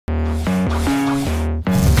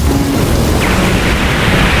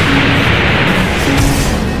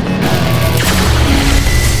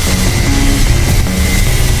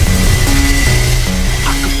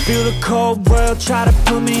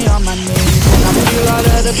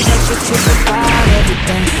the pressure to survive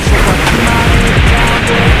everything. So I keep my head down,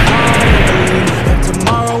 work hard and believe that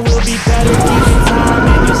tomorrow will be better, give it time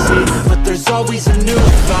and you'll see. But there's always a new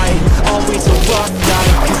fight, always a rough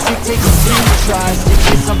night, cause it takes a few tries to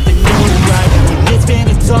get something new right. And it's been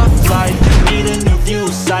a tough life, need a new view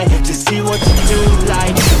sight to see what you do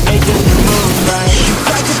like, make a new move right.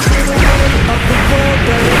 I can feel the weight of the world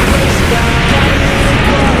that it weighs down. Got a little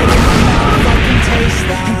blood in my mouth, I can taste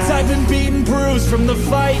that. Cause I've been beaten, bruised from the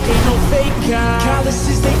fight, ain't no fake out.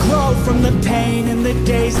 Calluses they glow from the pain and the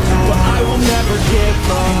days past. But I will never give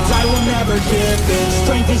up, and I will never give in.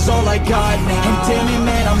 Strength is all I got now, and damn it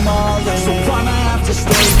man I'm all in. So I'ma have to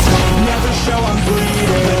stay calm, never show I'm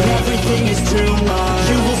bleeding. When everything is too much,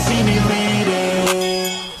 you will see me leading.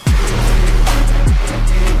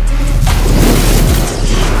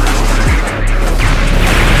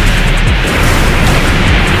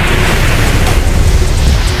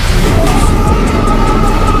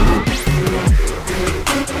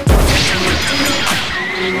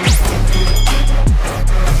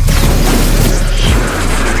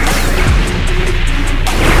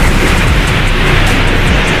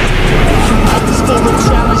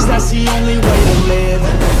 That's the only way to live.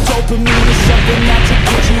 Dopamine is something that you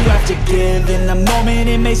get, you have to give. In the moment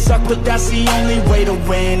it may suck, but that's the only way to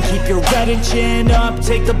win. Keep your head and chin up,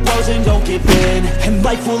 take the blows and don't give in. And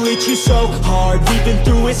life will hit you so hard, we've been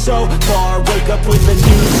through it so far. Wake up with a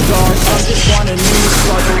new scar, some just want a new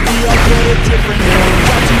start. But we all get a different name,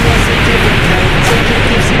 God to us a different plan. Take your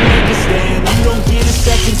gifts and make a stand, you don't get a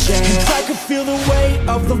second chance. I can feel the weight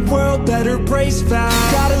of the world, better brace fast.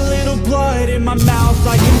 Got a little blood in my mouth,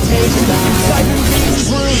 I can taste that. Cause I've been beaten,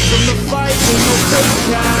 bruised from the fight, ain't no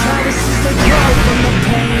fake out. Calluses they glow from the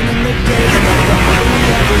pain and the days past. But I will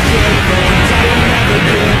never give in, I will never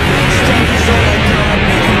give in. Strength is all I got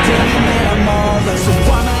now, and damn it man I'm all in. So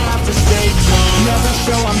I'ma have to stay calm, never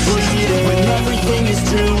show I'm bleeding. When everything is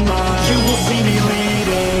too much, you will see me leading.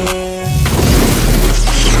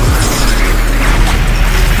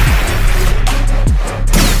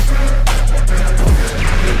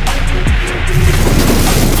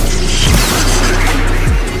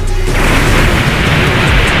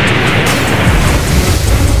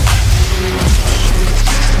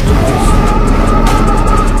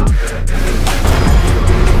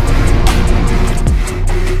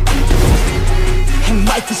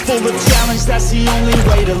 Full of challenge, that's the only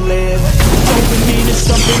way to live. Dopamine is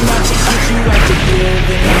something that you get, you have to give.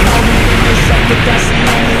 And the moment it may suck, but that's the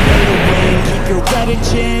only way to win. Keep your head and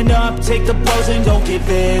chin up, take the blows and don't give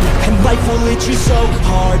in. And life will hit you so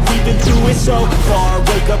hard, we've been through it so far.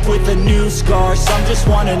 Wake up with a new scar, some just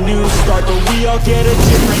want a new start. But we all get a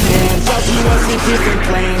different hand, all to us a different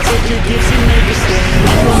plan. Take your gifts and make a stand,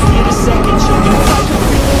 you don't get a second chance. I can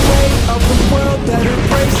feel the weight of the world that it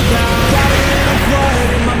breaks down. Got a little blood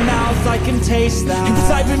in my mouth, I can taste that.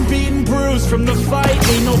 Cause I've been beaten, bruised from the fight,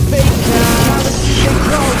 ain't no fake